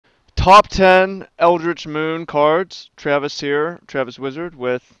top 10 Eldritch Moon cards. Travis here, Travis Wizard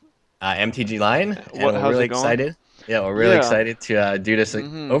with MTG Line, and what? we're How's really it going? excited. Yeah, we're really Yeah. excited to do this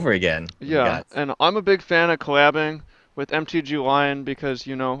Mhm. over again. We Yeah, got and I'm a big fan of collabing with MTG Lion because,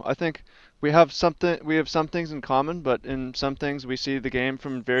 I think we have some things in common, but in some things we see the game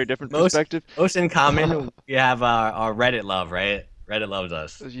from a very different most perspective. most in common. We have our Reddit love, right? Reddit loves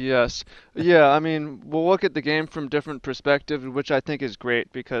us. Yes. Yeah, I mean, we'll look at the game from different perspectives, which I think is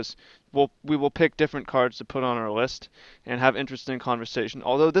great because we will pick different cards to put on our list and have interesting conversation.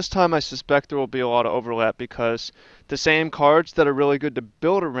 Although this time I suspect there will be a lot of overlap because the same cards that are really good to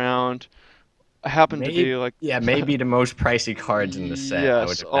build around happen to Maybe be like yeah, maybe the most pricey cards in the set, I would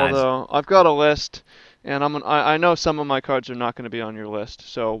yes, imagine. although I've got a list and I know some of my cards are not going to be on your list.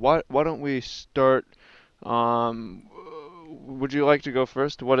 So why don't we start um would you like to go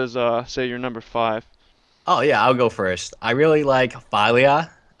first? What is say your number 5? Oh yeah, I'll go first. I really like Thalia.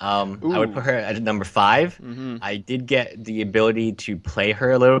 I would put Ooh. her at number 5. Mhm. I did get the ability to play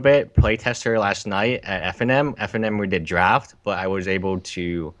her a little bit, play test her last night at FNM. FNM we did draft, but I was able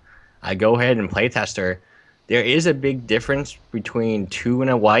to I go ahead and play test her. There is a big difference between two in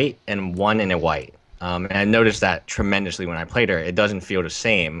a white and one in a white. And I noticed that tremendously when I played her. It doesn't feel the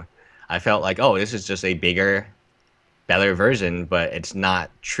same. I felt like, oh, this is just a bigger, better version, but it's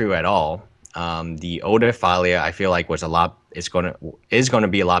not true at all. The older Thalia, I feel like was a lot is gonna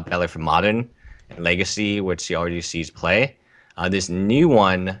be a lot better for modern and legacy, which she already sees play. This new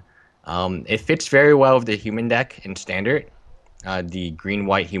one, it fits very well with the human deck in standard, the green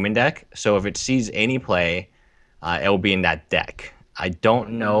white human deck. So if it sees any play, it will be in that deck. I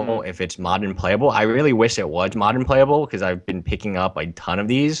don't know Mhm. if it's modern playable. I really wish it was modern playable because I've been picking up a ton of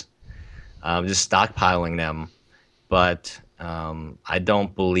these, just stockpiling them, but I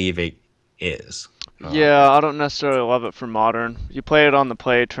don't believe it is. Yeah, I don't necessarily love it for modern. You play it on the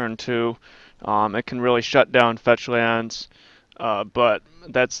play turn 2. It can really shut down fetch lands, but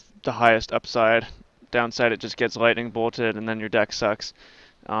that's the highest upside. Downside, it just gets lightning bolted and then your deck sucks.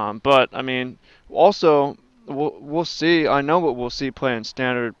 But I mean, also we'll see. I know what we'll see play in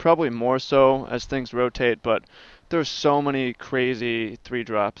standard, probably more so as things rotate. But there's so many crazy 3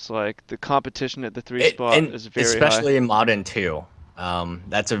 drops. Like the competition at the 3 It spot and is very high. especially in modern too.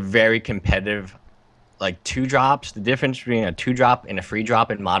 That's a very competitive like two drops. The difference between a two drop and a free drop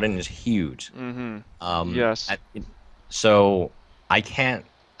in modern is huge. Mhm. Um, Yes. I, so I can't.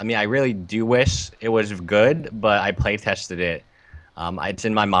 I mean, I really do wish it was good, but I play tested it. It's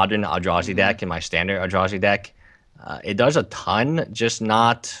in my modern Eldrazi Mhm. deck and my standard Eldrazi deck. It does a ton, just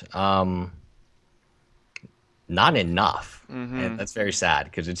not enough, and Mhm. that's very sad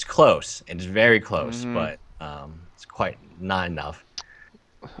because it's close. It's very close, Mhm. but it's quite not enough.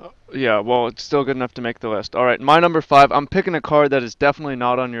 Yeah, well, it's still good enough to make the list. All right, my number 5. I'm picking a card that is definitely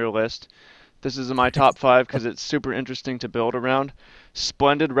not on your list. This is in my top 5 because it's super interesting to build around.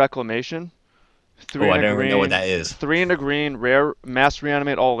 Splendid Reclamation. Oh, Three I and a don't even know what that green. is. 3 and a green. Rare. Mass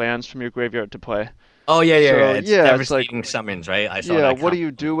reanimate all lands from your graveyard to play. Oh yeah, yeah, So yeah. It's yeah, it's like, devastating summons, right? I saw yeah. that What do comment.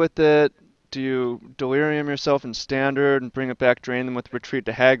 you do with it? Do you delirium yourself in standard and bring it back, drain them with retreat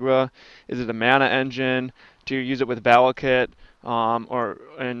to Hagra? Is it a mana engine? Do you use it with Valakut? Or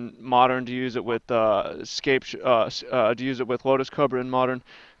in modern, do you use it with escape? Do you use it with Lotus Cobra in modern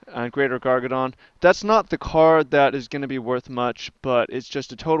and Greater Gargadon? That's not the card that is going to be worth much, but it's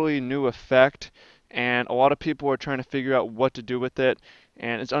just a totally new effect, and a lot of people are trying to figure out what to do with it,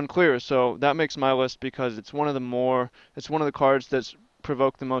 and it's unclear. So that makes my list because it's one of the cards that's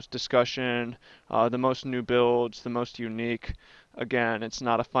provoked the most discussion, the most new builds, the most unique. Again, it's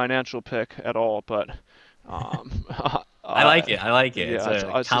not a financial pick at all, but um, I like it. I like it. It's yeah,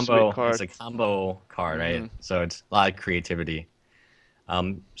 a it's a sweet combo. It's card. a combo card, right? Mhm. So it's a lot of creativity.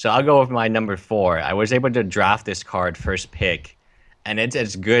 So I'll go with my number 4. I was able to draft this card first pick, and it's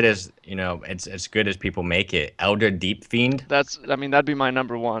as good as it's as good as people make it. Elder Deep Fiend. I mean, that'd be my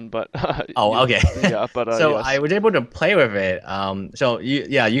number 1, but Oh, okay. yeah, but So I yes. was able to play with it. So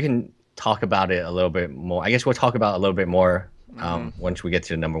yeah, you can talk about it a little bit more. I guess we'll talk about it a little bit more Mhm. once we get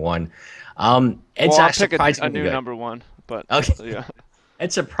to the number 1. Well, It's I'll actually pick a surprisingly new good. number 1, but Okay, yeah.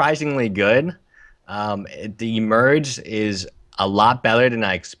 it's surprisingly good. The merge is a lot better than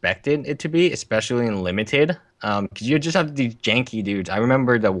I expected it to be, especially in limited. Because you just have these janky dudes. I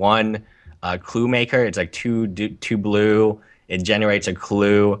remember the one clue maker. It's like two blue. It generates a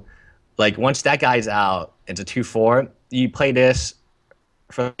clue. Like once that guy's out, it's a 2/4. You play this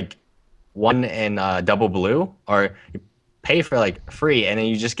for like one and double blue, or you pay for like free, and then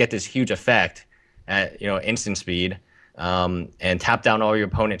you just get this huge effect at instant speed, and tap down all your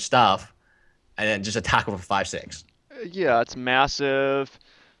opponent's stuff, and then just attack with a 5/6. Yeah, it's massive.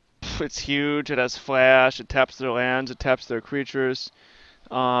 It's huge. It has flash. It taps their lands. It taps their creatures.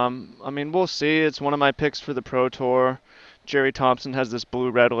 I mean, we'll see. It's one of my picks for the Pro Tour. Jerry Thompson has this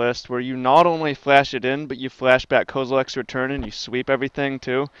blue-red list where you not only flash it in, but you flash back Kozilek's Return and you sweep everything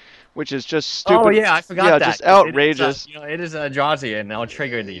too, which is just Oh stupid. yeah, I Yeah, forgot just that. 'Cause it is outrageous. it is a Drazi and I'll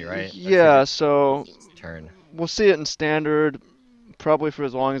trigger the right. I'll trigger Yeah, so the turn. we'll see it in standard, probably for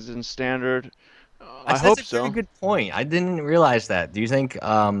as long as it's in standard. I That's hope a very so. good point. I didn't realize that. Do you think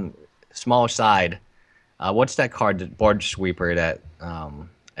small side? What's that card, the board sweeper that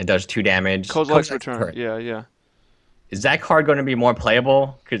it does 2 damage? Kozilek's Return. Yeah, yeah. Is that card going to be more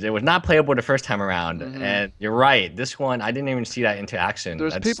playable? Because it was not playable the first time around. hmm And you're right. This one, I didn't even see that into action.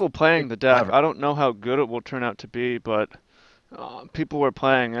 There's That's people playing pretty the deck. clever. I don't know how good it will turn out to be, but people were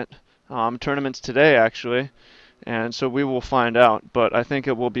playing it. Tournaments today, actually. And so we will find out. But I think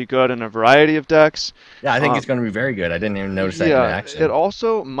it will be good in a variety of decks. Yeah, I think it's Um, going to be very good. I didn't even notice that in yeah, it action.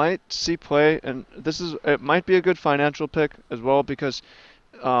 also might see play, and it might be a good financial pick as well because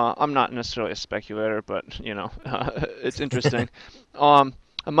I'm not necessarily a speculator, but it's interesting.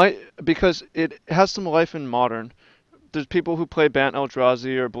 I might because it has some life in modern. There's people who play Bant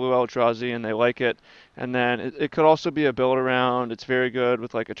Eldrazi or Blue Eldrazi and they like it, and then it could also be a build around. It's very good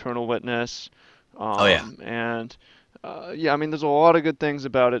with like Eternal Witness, Oh yeah. and yeah, I mean there's a lot of good things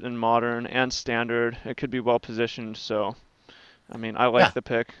about it in modern and standard. It could be well positioned, so I mean I like Yeah, the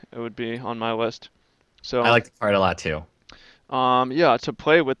pick. It would be on my list. I So like the card a lot too. yeah, to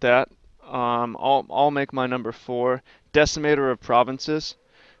play with that, I'll make my number four, Decimator of Provinces.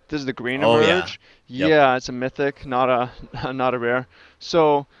 This is the green Oh yeah. emerge. Yep. Yeah, it's a mythic, not a not a rare.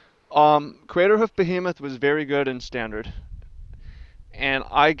 So, Craterhoof Behemoth was very good in standard, and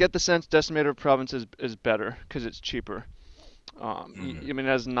I get the sense Decimator of Provinces is better because it's cheaper. Mm. I mean, it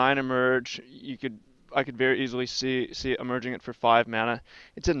has 9 emerge. I could very easily see it emerging it for 5 mana.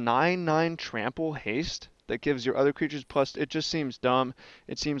 It's a 9/9 trample haste that gives your other creatures plus. It just seems dumb.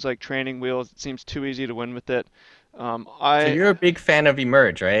 It seems like training wheels. It seems too easy to win with it. So I you're a big fan of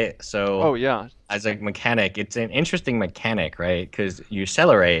Emerge, right? So Oh yeah, as a mechanic, it's an interesting mechanic, right? Because you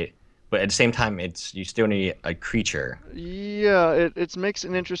accelerate, but at the same time, it's you still need a creature. yeah. It makes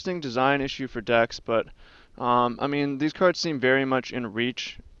an interesting design issue for decks, but I mean these cards seem very much in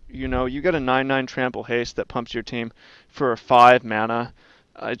reach. You get a 9/9 trample haste that pumps your team for 5 mana.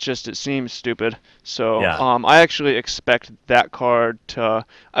 It seems stupid. So Yeah. I actually expect that card to.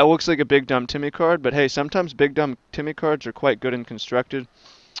 It looks like a big dumb Timmy card, but hey, sometimes big dumb Timmy cards are quite good and constructed.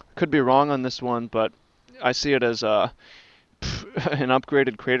 Could be wrong on this one, but I see it as an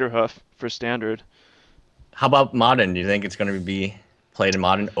upgraded Craterhoof for standard. How about modern? Do you think it's going to be played in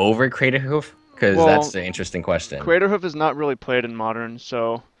modern over Crater Hoof? Because that's Well, the interesting question. Craterhoof is not really played in modern,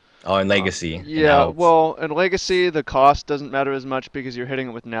 so Oh, and Legacy and yeah. Elves. Well, in Legacy, the cost doesn't matter as much because you're hitting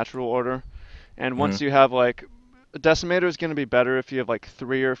it with natural order, and Hmm. once you have like Decimator is going to be better if you have like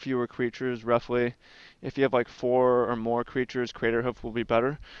 3 or fewer creatures, roughly. If you have like 4 or more creatures, Craterhoof will be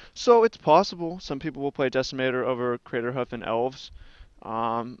better. So it's possible some people will play Decimator over Craterhoof and Elves.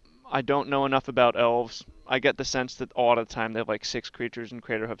 Um, I don't know enough about Elves. I get the sense that a lot of the time they have like 6 creatures and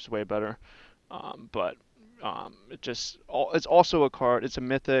Craterhoof's way better. But it's also a card. It's a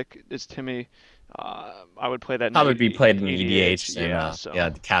mythic. It's Timmy. I would play that in Probably be played in EDH. EDH and Yeah. So yeah,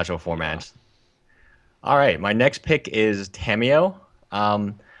 the casual yeah. formats. All right, my next pick is Tameo.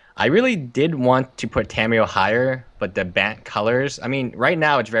 I really did want to put Tameo higher, but the Bant colors. I mean, right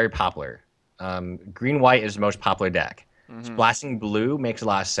now it's very popular. Green white is the most popular deck. hmm Splashing blue makes a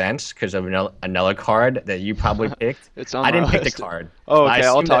lot of sense because of another card that you probably picked. It's on I my didn't pick the list. card, Oh, but I okay.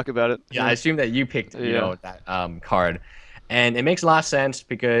 I'll assume that talk about it. yeah, I Yeah. assume that you picked Yeah. that card, and it makes a lot of sense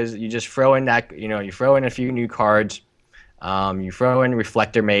because you just throw in that you throw in a few new cards, you throw in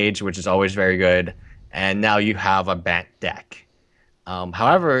Reflector Mage, which is always very good, and now you have a Bant deck.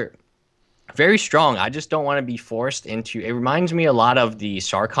 However, very strong. I just don't want to be forced into. It reminds me a lot of the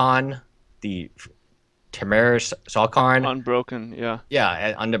Sarkhan, the Temur Sarkhan. Unbroken. Yeah.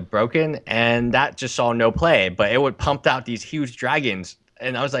 Yeah, under Broken, and that just saw no play, but it would pump out these huge dragons,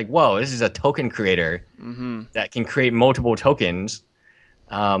 and I was like, "Whoa, this is a token creator hmm that can create multiple tokens,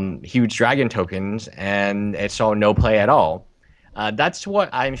 huge dragon tokens," and it saw no play at all. That's what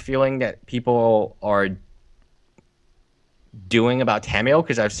I'm feeling that people are doing about Tameo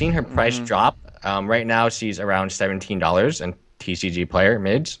because I've seen her price hmm drop. Right now, she's around $17 in TCG player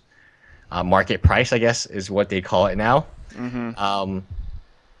mids. Market price, I guess, is what they call it now. hmm Um,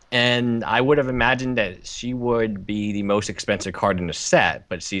 and I would have imagined that she would be the most expensive card in the set,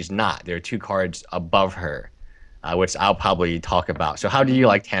 but she's not. There are 2 cards above her, which I'll probably talk about. So, how do you hmm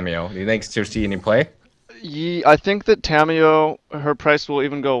like Tameo? Do you think she'll see any play? I think that Tamio, her price will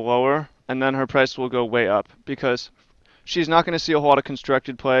even go lower, and then her price will go way up because she's not going to see a whole lot of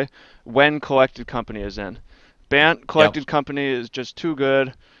constructed play when Collected Company is in. Bant Yep. Collected Company is just too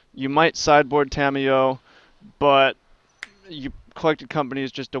good. You might sideboard Tamio, but Collected Company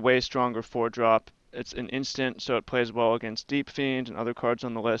is just a way stronger 4-drop. It's an instant, so it plays well against Deep Fiend and other cards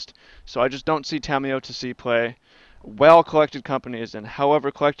on the list. So I just don't see Tamio to see play while Collected Company is in.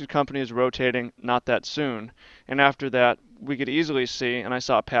 However, Collected Company is rotating not that soon. And after that, we could easily see, and I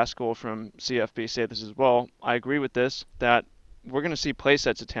saw Pascal from CFB say this as well, I agree with this, that we're going to see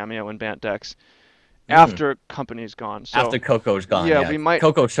playsets of Tamio in Bant decks Mm. after Company's gone. So, After Coco's gone, yeah, yeah. we might.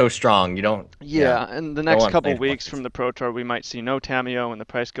 Coco's so strong, you don't, yeah, Yeah, in the don't next want couple planeswalkers. weeks from the Pro Tour, we might see no Tamio and the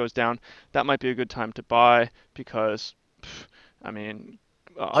price goes down. That might be a good time to buy because, I mean,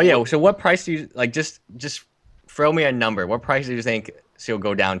 Oh look, yeah, so what price do you like? Just throw me a number. What price do you think she'll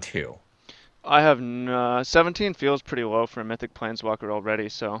go down to? I have 17 feels pretty low for a Mythic Planeswalker already,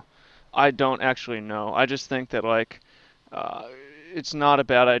 so I don't actually know. I just think that like uh, it's not a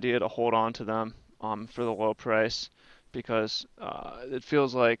bad idea to hold on to them for the low price because it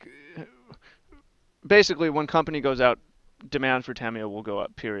feels like basically when company goes out, demand for Tamio will go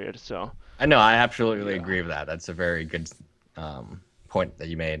up. Period. So I know, I absolutely yeah. agree with that. That's a very good point that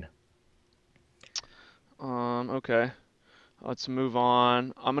you made. Okay. Let's move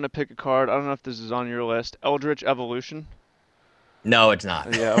on. I'm gonna pick a card. I don't know if this is on your list. Eldritch Evolution. No, it's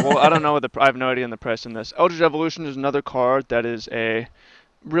not. Yeah, well, I don't know what I have no idea on the price in this. Eldritch Evolution is another card that is a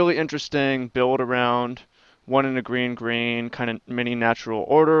really interesting build around one in a green green kind of mini natural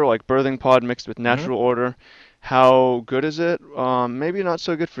order, like Birthing Pod mixed with Hmm. natural order. How good is it? Maybe not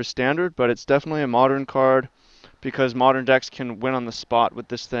so good for standard, but it's definitely a modern card because modern decks can win on the spot with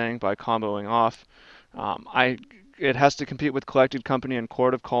this thing by comboing off. I It has to compete with Collected Company and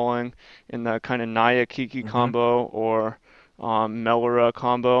Court of Calling in the kind of Naya Kiki Hmm. combo or Melora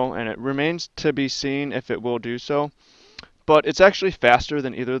combo, and it remains to be seen if it will do so. But it's actually faster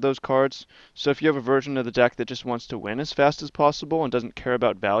than either of those cards. So if you have a version of the deck that just wants to win as fast as possible and doesn't care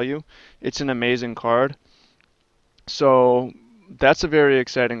about value, it's an amazing card. So that's a very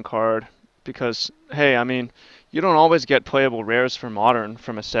exciting card because, hey, I mean, you don't always get playable rares for modern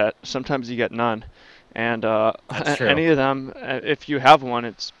from a set. Sometimes you get none. And That's true. any of them, if you have one,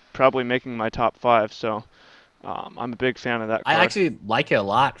 it's probably making my top five. So I'm a big fan of that I card. actually like it a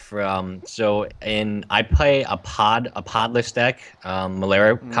lot from so in I play a podless deck,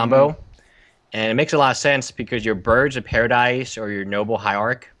 Malaria Hmm. combo, and it makes a lot of sense because your Birds of Paradise or your Noble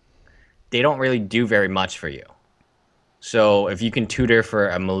Hierarch, they don't really do very much for you. So if you can tutor for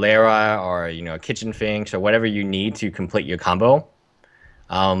a Malera or a Kitchen Finks or whatever you need to complete your combo,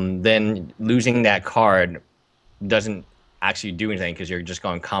 then losing that card doesn't actually do anything because you're just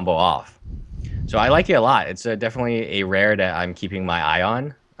going combo off. So I like it a lot. It's definitely a rare that I'm keeping my eye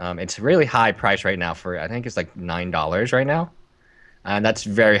on. It's really high price right now for I think it's like $9 right now, and that's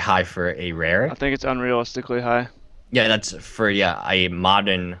very high for a I rare. think it's unrealistically high. Yeah, that's for a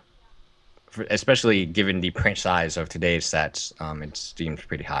modern, especially given the print size of today's sets. It's deemed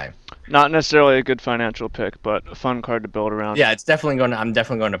pretty high. Not necessarily a good financial pick, but a fun card to build around. Yeah, it's definitely going. I'm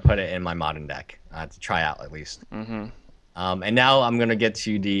definitely going to put it in my modern deck to try out at least. Hmm. And now I'm gonna get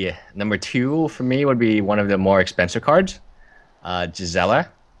to the number two for me would be one of the more expensive cards, Gisela,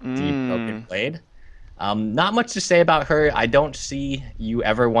 the Broken Mm. Blade. Not much to say about her. I don't see you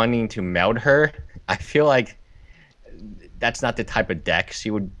ever wanting to meld her. I feel like that's not the type of deck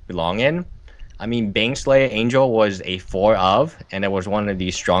she would belong in. I mean, Baneslayer Angel was a 4 of, and it was one of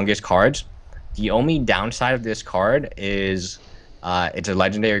the strongest cards. The only downside of this card is it's a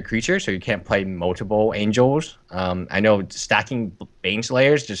legendary creature, so you can't play multiple angels. I know stacking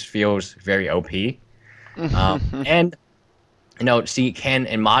Baneslayers just feels very OP. And she can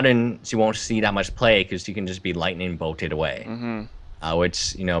in modern she won't see that much play because she can just be lightning bolted away. Hmm. Which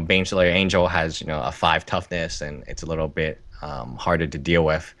Baneslayer Angel has a 5 toughness and it's a little bit harder to deal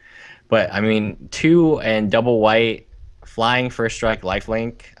with. But I mean, 2 and double white, flying first strike,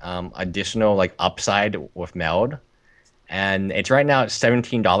 lifelink, additional like upside with meld, and it's right now at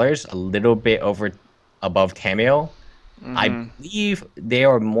 $17, a little bit over above Cameo. I Hmm. believe they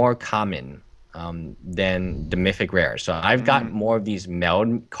are more common than the mythic rare. So I've got Hmm. more of these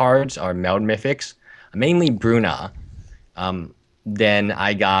meld cards or meld mythics, mainly Bruna, um, than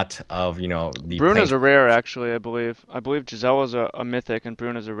I got of the Bruna's planes. a rare, actually, I believe. I believe Gisella's a mythic and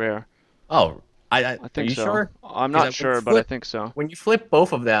Bruna's a rare. Oh, I are think you so. sure? I'm not Because sure, but I think so. when you flip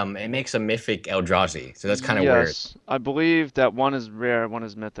both of them, it makes a mythic Eldrazi. So that's kind of weird. Yes, I believe that one is rare, one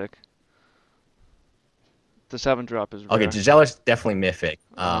is mythic. The 7-drop is Okay, rare. Giselle's definitely mythic.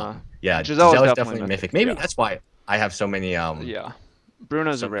 Uh, Yeah, Giselle is Giselle's definitely definitely mythic. mythic. Maybe Yeah. that's why I have so many Yeah.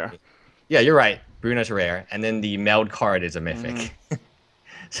 Bruno's a so rare. many. Yeah, you're right. Bruno's rare, and then the meld card is a Mm-hmm. mythic.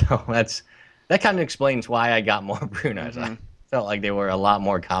 So that kind of explains why I got more Brunos. I Mm-hmm. felt like they were a lot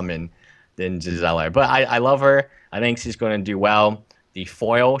more common than Giselle. But I love her. I think she's going to do well. The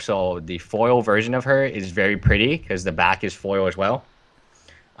foil version of her is very pretty because the back is foil as well.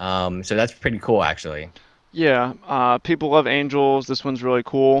 So that's pretty cool, actually. Yeah, people love Angels. This one's really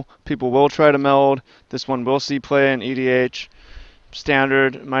cool. People will try to meld. This one will see play in EDH.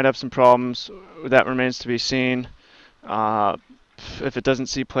 Standard might have some problems. That remains to be seen. Uh, if it doesn't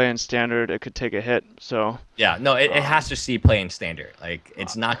see play in Standard, it could take a hit. So, Yeah, no, it has um, to see play in standard. Like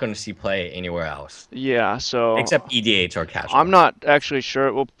it's not going to see play anywhere else yeah, so except EDH or I'm casual. not actually sure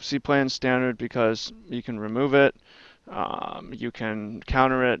it will see play in Standard because you can remove it, you can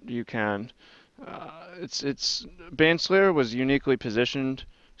counter it, you can. It's Baneslayer was uniquely positioned,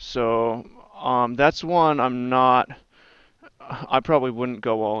 so that's one I'm not. I probably wouldn't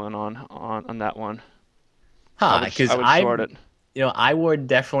go all in on that one. Huh? Because I would short it. I would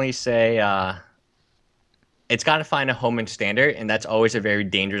definitely say it's got to find a home in standard, and that's always a very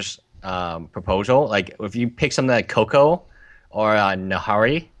dangerous proposal. Like if you pick something like Coco or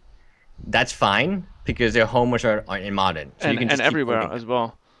Nahari, that's fine because their homes are in modern, so you can And just keep everywhere moving them. as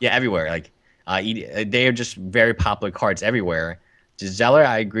well. Yeah, everywhere. Like they are just very popular cards everywhere. Gisela,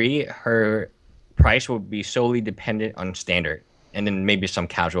 I agree. Her price will be solely dependent on standard, and then maybe some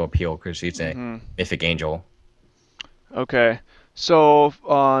casual appeal because she's a Hmm. mythic angel. Okay. So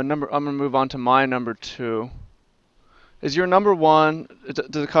I'm gonna move on to my number two. Is your number one?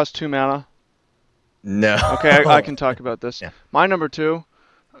 Does it cost 2 mana? No. Okay, I can talk about this. Yeah. My number two,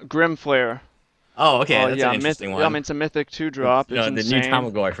 Grim Flare. Oh, okay. Oh That's an yeah, interesting I one. mean it's a mythic two It's, drop. It's the new insane.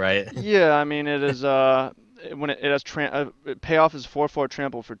 Tamagotchi, right? Yeah, I mean it is. When it has payoff is 4/4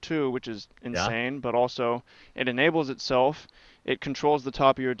 trample for 2, which is Yeah. insane. But also it enables itself. It controls the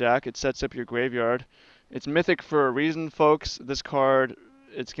top of your deck. It sets up your graveyard. It's mythic for a reason, folks. This card,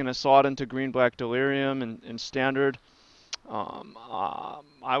 it's gonna slot into green black Delirium in standard.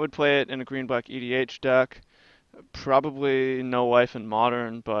 I would play it in a green black EDH deck. Probably no life in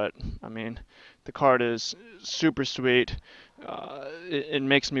modern, but I mean, the card is super sweet. It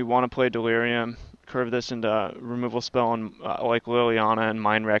makes me want to play Delirium, curve this into removal spell and like Liliana and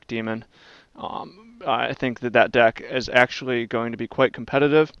Mind Rack Demon. I think that deck is actually going to be quite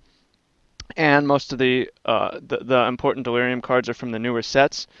competitive, and most of the important Delirium cards are from the newer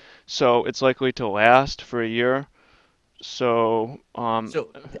sets, so it's likely to last for a year. So,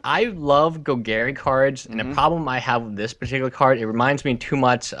 So I love Gogari cards, and the mhm, problem I have with this particular card, it reminds me too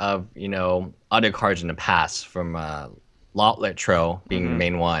much of other cards in the past from Lottlet Tro being the mhm,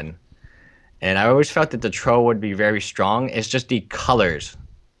 main one, and I always felt that the Tro would be very strong. It's just the colors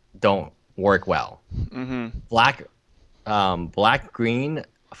don't work well. mhm. Black, black green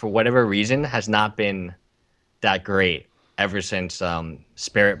for whatever reason has not been that great ever since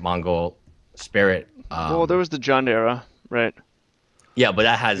Spirit Mongol Spirit. Well, there was the Jund era, right? Yeah, but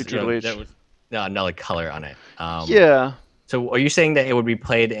that has Featured Leech. that was another color on it. Yeah, So are you saying that it would be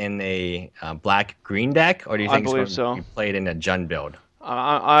played in a black green deck, or do you I think it's believe going to so. be played in a Jund build?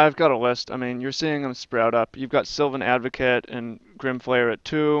 I've got a list. I mean, you're seeing them sprout up. You've got Sylvan Advocate and Grimflayer at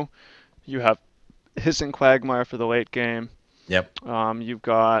 2. You have Hissing Quagmire for the late game. Yep. You've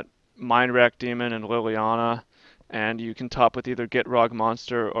got Mind Rack Demon and Liliana. And you can top with either Gitrog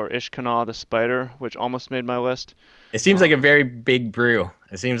Monster or Ishkanah the Spider, which almost made my list. It seems like Uh, a very big brew.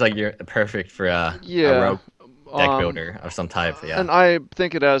 It seems like you're perfect for a yeah. rogue deck Um, builder of some type. Yeah. and I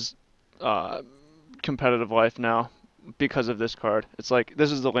think it has uh, competitive life now because of this card. It's like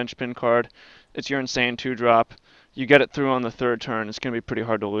this is the linchpin card. It's your insane 2-drop. You get it through on the third turn. It's gonna be pretty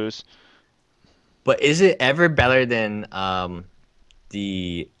hard to lose. But is it ever better than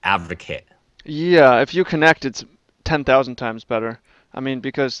the advocate? Yeah, if you connect, it's 10,000 times better. I mean,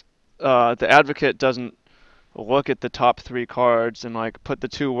 because the advocate doesn't look at the top 3 cards and like put the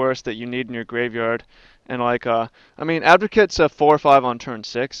 2 worst that you need in your graveyard. And like, I mean, advocate's a 4/5 on turn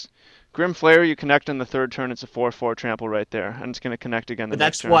 6. Grim Flare, you connect on the third turn, it's a 4/4 trample right there, and it's gonna connect again the But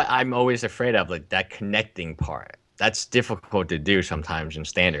next that's turn. what I'm always afraid of, like that connecting part. That's difficult to do sometimes in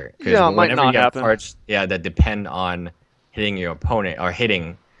standard because Yeah, it might whenever not you have happen. cards, yeah, that depend on hitting your opponent or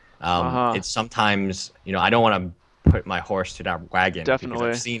hitting, Uh-huh. it's sometimes I don't want to put my horse to that wagon because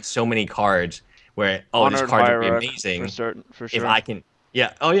I've Definitely. seen so many cards where this Honored card would be Hierarch for amazing certain, for if sure. I can.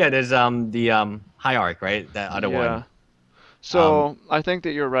 Yeah. Oh yeah. There's the hierarch, right? That other one. Yeah. Um, So I think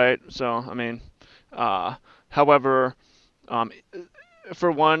that you're right. So I mean, uh, however, um,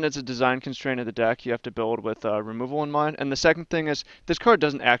 For one, it's a design constraint of the deck. You have to build with removal in mind. And the second thing is this card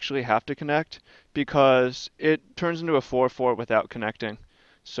doesn't actually have to connect because it turns into a 4/4 without connecting.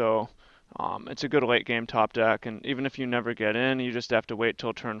 So it's a good late game top deck. And even if you never get in, you just have to wait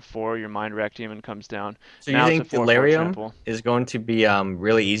till turn 4. Your Mind Rack Demon comes down. So you Now it's a think 4/4 Delirium trample. is going to be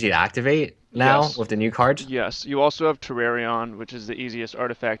really easy to activate now Yes. with the new cards? Yes. You also have Terrarion, which is the easiest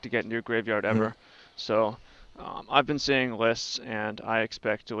artifact to get into your graveyard Mhm. ever. So I've been seeing lists, and I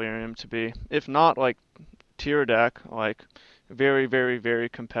expect Delirium to be, if not like tier deck, like very, very, very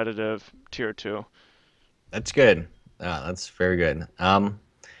competitive tier 2. That's good. That's very good.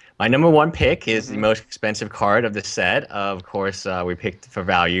 My number one pick is the Mm-hmm. most expensive card of the set. Of course, we picked for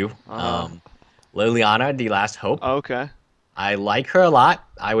value. Uh-huh. Liliana, the Last Hope. Okay. I like her a lot.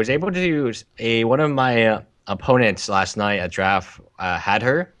 I was able to use one of my opponents last night at draft had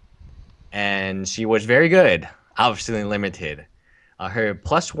her, and she was very good. Obviously limited. Her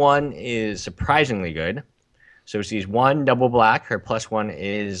 +1 is surprisingly good. So she's one double black. Her +1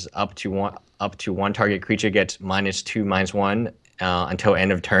 is up to one target creature gets -2/-1 until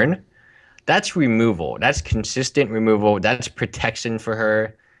end of turn. That's removal. That's consistent removal. That's protection for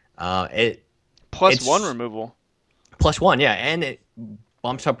her. +1 It's removal. +1, yeah, and it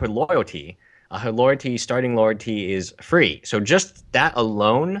bumps up her loyalty. Her loyalty, starting loyalty, is free. So just that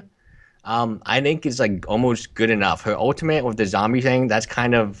alone, I think is like almost good enough. Her ultimate with the zombie thing, that's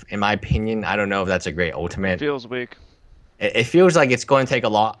kind of, in my opinion, I don't know if that's a great It ultimate. feels weak. It feels like it's going to take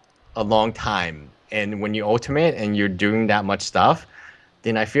a long time. And when you ultimate and you're doing that much stuff,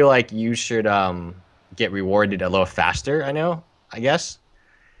 then I feel like you should get rewarded a little faster. I guess.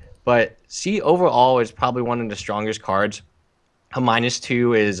 But C overall is probably one of the strongest cards. A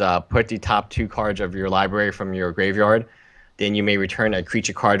 -2 is put the top 2 cards of your library from your graveyard. Then you may return a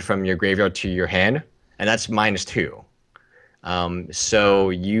creature card from your graveyard to your hand, and that's -2. So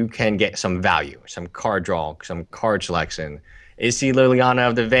you can get some value, some card draw, some card selection. Is she Liliana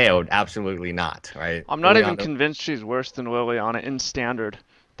of the Veiled? Absolutely not, right? I'm not even Liliana, convinced she's worse than Liliana in standard,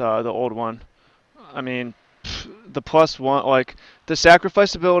 the old one. I mean, the +1, like the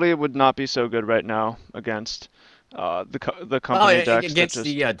sacrifice ability would not be so good right now against the well, company it decks that gets just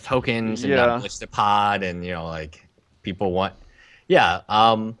the tokens and that yeah. blister pod, and like people want, yeah.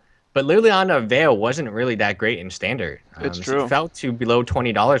 But Liliana Veil wasn't really that great in standard. It's She true. fell to below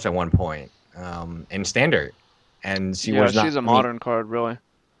 $20 at one point in standard, and she Yeah, was not. she's a I mean, modern card, really.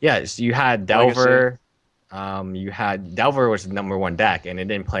 yes, you had Legacy. Delver. Delver was the number one deck, and it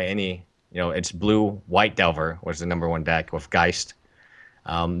didn't play any. It's blue white Delver was the number one deck with Geist.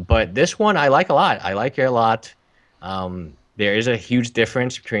 But this one I like a lot. I like it a lot. There is a huge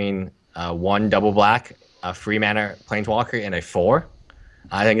difference between one double black, a free mana planeswalker, and a 4.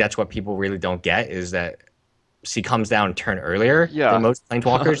 I think that's what people really don't get is that she comes down turn earlier than Yeah. most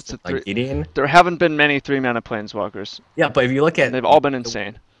planeswalkers, It's a like three. Gideon. There haven't been many 3-mana planeswalkers, Yeah, but if you look and at they've all been the,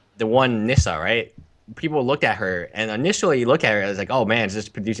 insane. the one Nissa, right? People look at her and initially you look at her as like, oh man, it's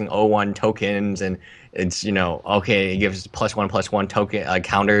just producing O1 tokens and it's okay, it gives +1/+1 token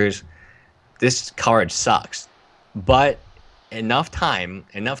counters. This card sucks, but enough time,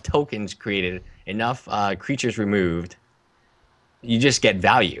 enough tokens created, enough creatures removed, you just get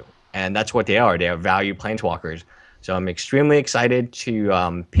value, and that's what they are. They are value planeswalkers. So I'm extremely excited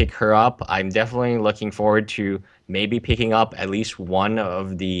to pick her up. I'm definitely looking forward to maybe picking up at least one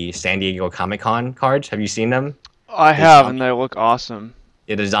of the San Diego Comic Con cards. Have you seen them? I The have, and they zombie, look awesome.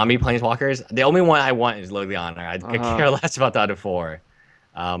 yeah, the zombie planeswalkers. The only one I want is Liliana. I could Uh-huh. care less about the other 4,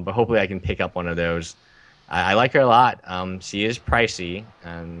 but hopefully I can pick up one of those. I like her a lot. She is pricey,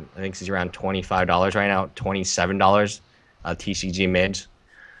 and I think she's around $25 right now, $27 TCG mids.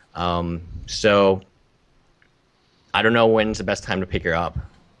 So I don't know when's the best time to pick her up.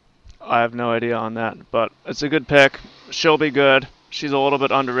 I have no idea on that, but it's a good pick. She'll be good. She's a little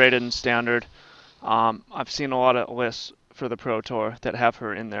bit underrated in standard. I've seen a lot of lists for the Pro Tour that have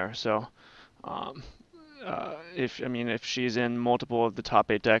her in there, so um, if she's in multiple of the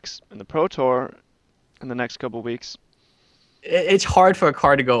top 8 decks in the Pro Tour in the next couple weeks. It's hard for a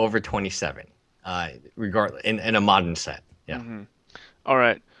card to go over 27, regardless in a modern set. Yeah. Hmm. All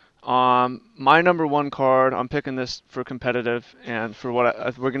right. My number one card, I'm picking this for competitive, and for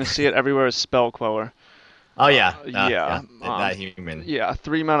what we're gonna see it everywhere is Spell Queller. Oh yeah. Yeah. Yeah. That human. Yeah.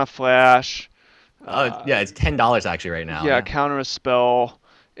 3-mana flash. Oh Uh, yeah. It's $10 actually right now. yeah. Yeah. Counter a spell.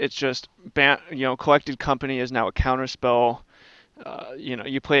 It's just collected company is now a counter spell.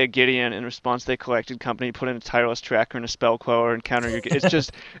 You play a Gideon in response to the collected company, put in a tireless tracker and a spell queller and counter your. It's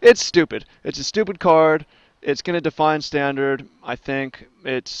just, it's stupid. It's a stupid card. It's going to define standard. I think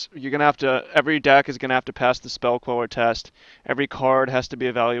you're going to have to every deck is going to have to pass the spell queller test. Every card has to be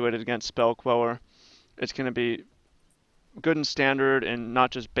evaluated against spell queller. It's going to be good in standard and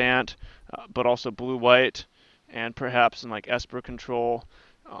not just Bant, but also blue white and perhaps in like Esper control.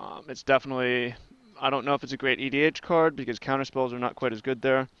 It's definitely I don't know if it's a great EDH card because counterspells are not quite as good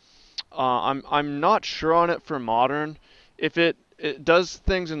there. I'm not sure on it for modern. If it does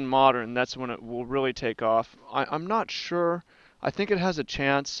things in modern, that's when it will really take off. I'm not sure. I think it has a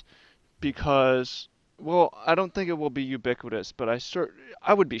chance because well, I don't think it will be ubiquitous, but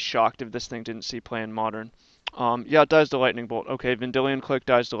I would be shocked if this thing didn't see play in modern. Yeah, it dies the lightning bolt. Okay, Vendilion Click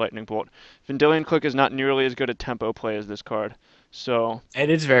dies the lightning bolt. Vendilion Click is not nearly as good a tempo play as this card. So It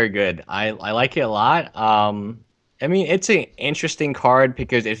is very good. I like it a lot. I mean, it's an interesting card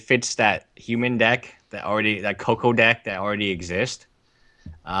because it fits that human deck that Coco deck that already exists.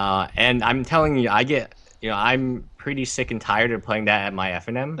 And I'm telling you, I'm pretty sick and tired of playing that at my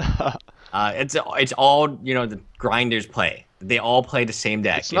FNM. It's all the grinders play. They all play the same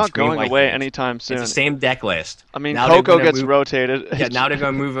deck. it's It's not green going white away humans. anytime It's the soon. same deck list. I mean, Now they're Coco gonna gets move. rotated. Yeah, now they're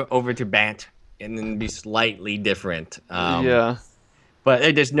gonna move it over to Bant and then be slightly different. Yeah.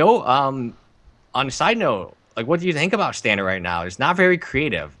 But there's no on a side note, like what do you think about standard right now? It's not very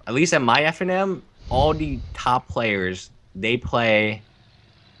creative. At least at my FNM, all the top players they play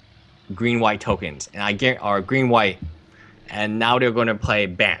green white tokens, and I get or green white, and now they're going to play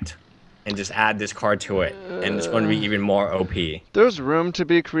Bant, and just add this card to it, and it's going to be even more OP. There's room to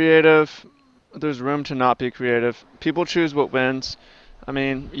be creative. There's room to not be creative. People choose what wins. I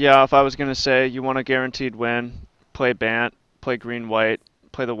mean, yeah, if I was going to say you want a guaranteed win, play Bant, play green white,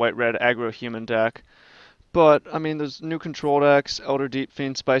 play the white red aggro human deck. But, I mean, there's new control decks. Elder Deep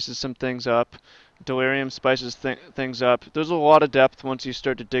Fiend spices some things up. Delirium spices things up. There's a lot of depth once you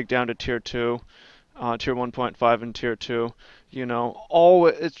start to dig down to tier 2, tier 1.5 and tier 2.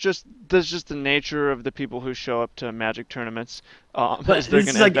 It's just there's just the nature of the people who show up to Magic tournaments. But Is they're this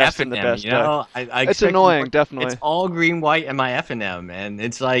going is to like invest in the FNM, best deck. I It's expect more. annoying, It's definitely. all green white in my FNM, and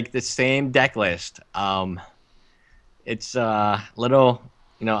it's like the same deck list. It's little,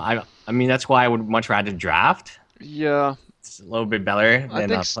 I mean that's why I would much rather draft. Yeah, It's a little bit better I than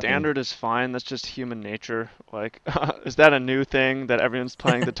think playing. standard is fine. That's just human nature. Like, is that a new thing that everyone's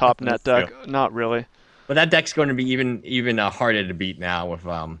playing the top net That's true. deck? Not really. But that deck's going to be even harder to beat now with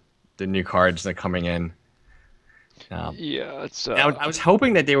the new cards that are coming in. Yeah, it's And I was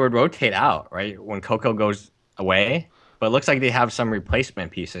hoping that they would rotate out right when Coco goes away, but it looks like they have some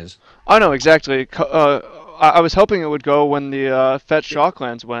replacement pieces. I know exactly. I was hoping it would go when the Fetch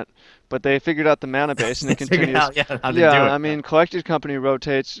Shocklands went, but they figured out the mana base and They it figured continues. out how to Yeah, do it. I mean, Collected Company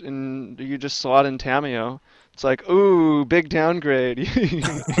rotates and you just slot in Tameo. It's like, ooh, big downgrade,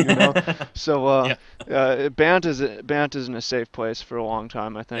 you know. So Yeah. Bant is in a safe place for a long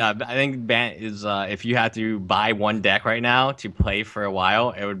time, I think. Yeah, I think Bant is if you had to buy one deck right now to play for a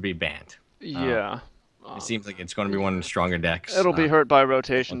while, it would be Bant. Yeah, It seems like it's going to be one of the stronger decks. it'll be hurt by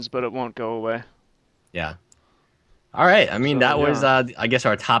rotations, but it won't go away. Yeah. All right. I mean, So that was, yeah. I guess,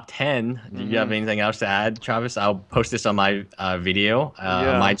 our top 10. Do you have hmm anything else to add, Travis? I'll post this on my video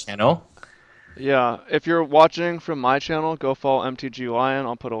on my Yeah. channel. Yeah, if you're watching from my channel, go follow MTG Lion.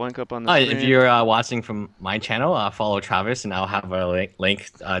 I'll put a link up on the If screen. you're watching from my channel, follow Travis, and I'll have a link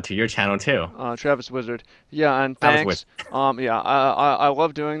to your channel too. Travis Wizard. Yeah, and Travis with. thanks. Yeah, I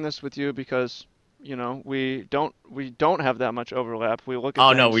love doing this with you because we don't have that much overlap. We look at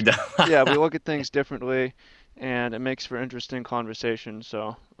Oh no, we things, don't. yeah, we look at things differently, and it makes for interesting conversation.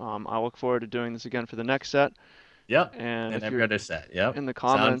 So I look forward to doing this again for the next set. Yep. And And if every you're other set. Yep. in the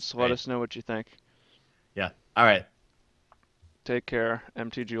Sounds comments, let great. us know what you think. Yeah. All right. Take care,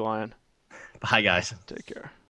 MTG Lion. Bye, guys. Take care.